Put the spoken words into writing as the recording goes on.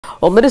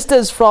Well,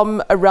 ministers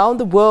from around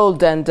the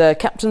world and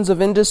captains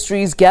of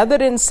industries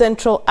gathered in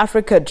Central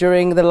Africa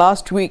during the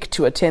last week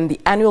to attend the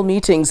annual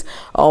meetings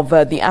of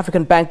the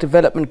African Bank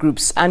Development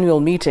Group's annual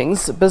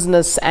meetings.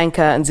 Business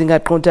anchor Nzinga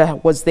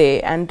Qunta was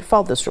there and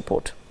filed this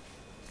report.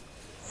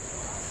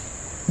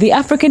 The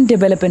African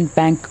Development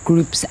Bank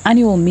Group's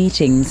annual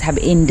meetings have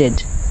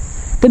ended.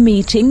 The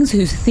meetings,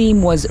 whose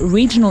theme was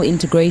regional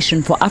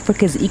integration for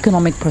Africa's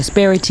economic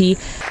prosperity,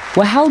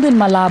 were held in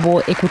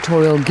Malabo,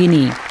 Equatorial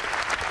Guinea.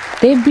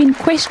 There have been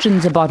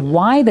questions about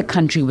why the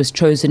country was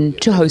chosen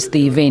to host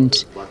the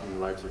event.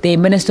 The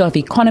Minister of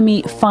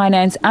Economy,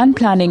 Finance and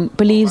Planning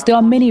believes there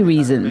are many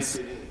reasons.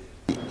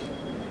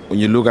 When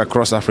you look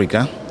across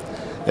Africa,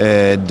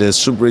 the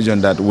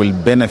sub-region that will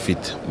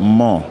benefit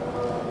more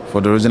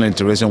for the regional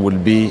integration will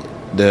be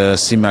the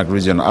CIMAC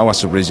region, our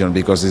sub-region,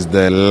 because it's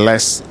the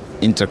less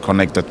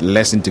interconnected,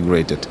 less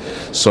integrated.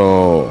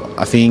 So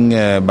I think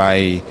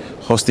by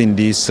hosting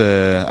these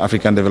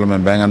African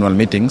Development Bank annual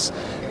meetings,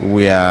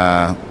 we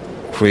are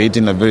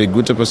creating a very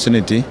good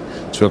opportunity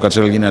to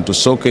Equatorial Guinea to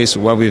showcase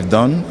what we've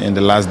done in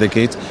the last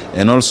decade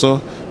and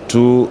also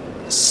to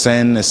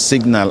send a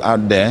signal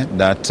out there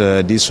that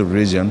this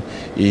sub-region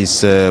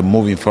is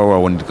moving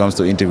forward when it comes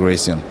to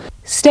integration.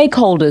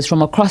 Stakeholders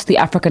from across the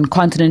African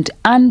continent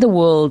and the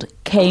world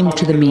came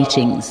to the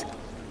meetings.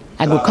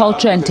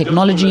 Agriculture and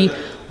technology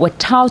were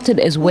touted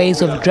as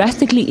ways of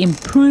drastically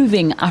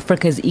improving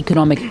Africa's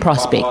economic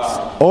prospects.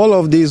 All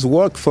of this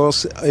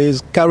workforce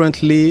is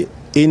currently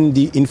in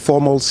the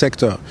informal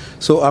sector.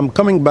 So I'm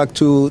coming back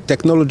to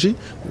technology.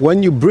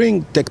 When you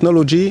bring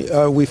technology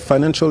with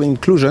financial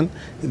inclusion,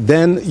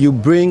 then you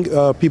bring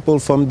people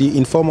from the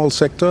informal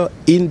sector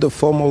in the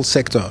formal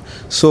sector.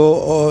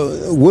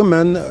 So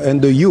women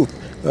and the youth,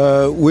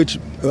 which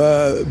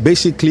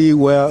basically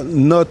were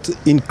not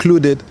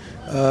included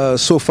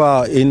so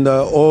far in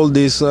all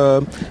these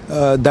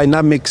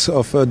dynamics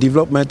of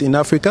development in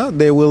Africa,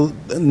 they will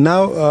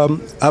now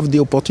have the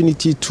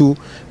opportunity to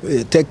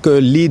take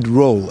a lead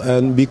role.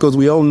 And because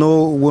we all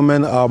know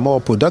women are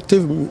more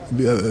productive,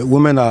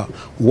 women are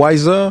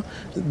wiser,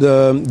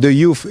 the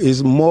youth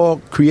is more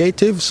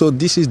creative, so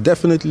this is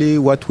definitely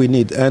what we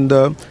need. And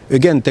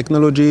again,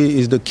 technology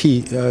is the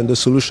key and the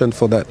solution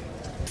for that.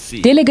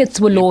 Delegates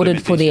were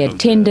lauded for their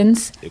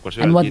attendance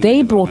and what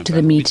they brought to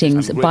the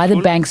meetings by the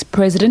bank's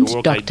president,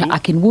 Dr.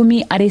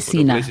 Akinwumi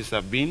Adesina.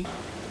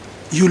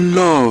 You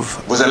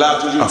love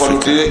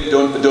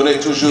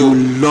Africa. You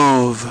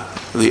love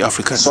the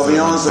African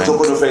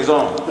Development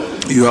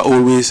Bank. You are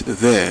always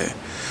there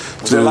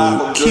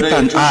to keep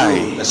an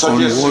eye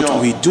on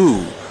what we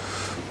do,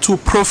 to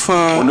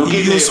proffer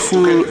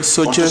useful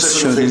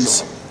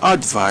suggestions,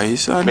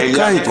 advice and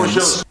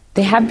guidance.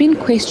 There have been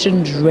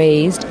questions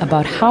raised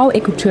about how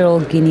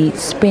Equatorial Guinea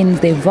spends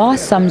their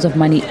vast sums of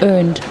money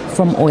earned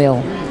from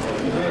oil.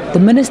 The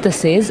minister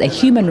says a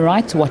Human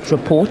Rights Watch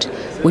report,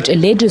 which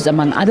alleges,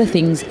 among other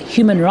things,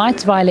 human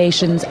rights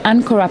violations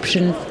and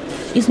corruption,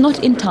 is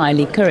not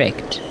entirely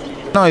correct.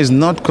 No, it's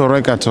not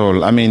correct at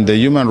all. I mean, the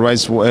human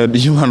rights report,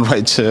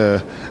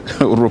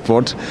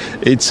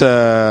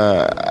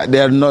 they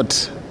are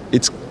not.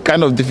 It's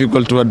kind of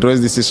difficult to address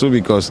this issue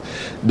because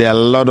there are a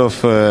lot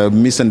of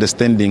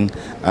misunderstanding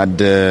at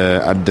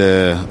the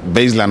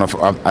baseline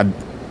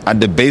at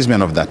the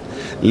basement of that.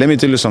 Let me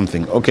tell you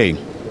something. Okay,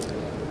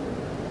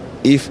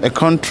 if a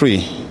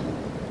country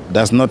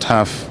does not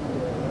have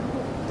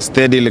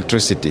steady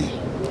electricity,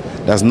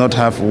 does not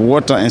have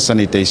water and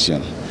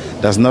sanitation,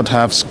 does not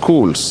have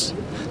schools,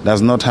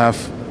 does not have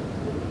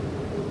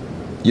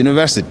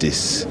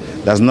universities,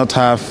 does not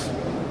have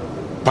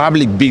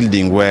public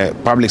building where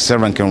public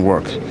servant can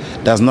work,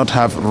 does not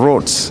have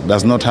roads,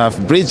 does not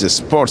have bridges,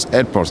 ports,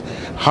 airports,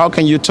 how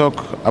can you talk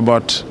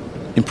about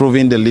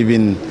improving the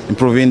living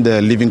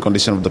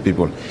condition of the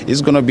people?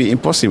 It's going to be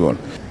impossible.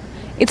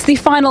 It's the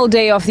final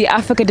day of the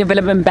Africa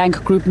Development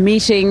Bank Group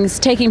meetings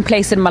taking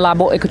place in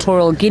Malabo,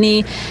 Equatorial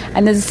Guinea,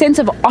 and there's a sense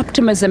of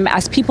optimism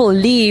as people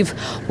leave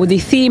with the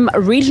theme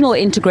regional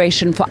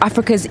integration for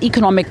Africa's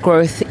economic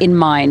growth in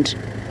mind.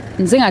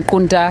 Nzinga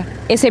Qunta,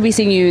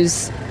 SABC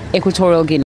News, Equatorial Guinea.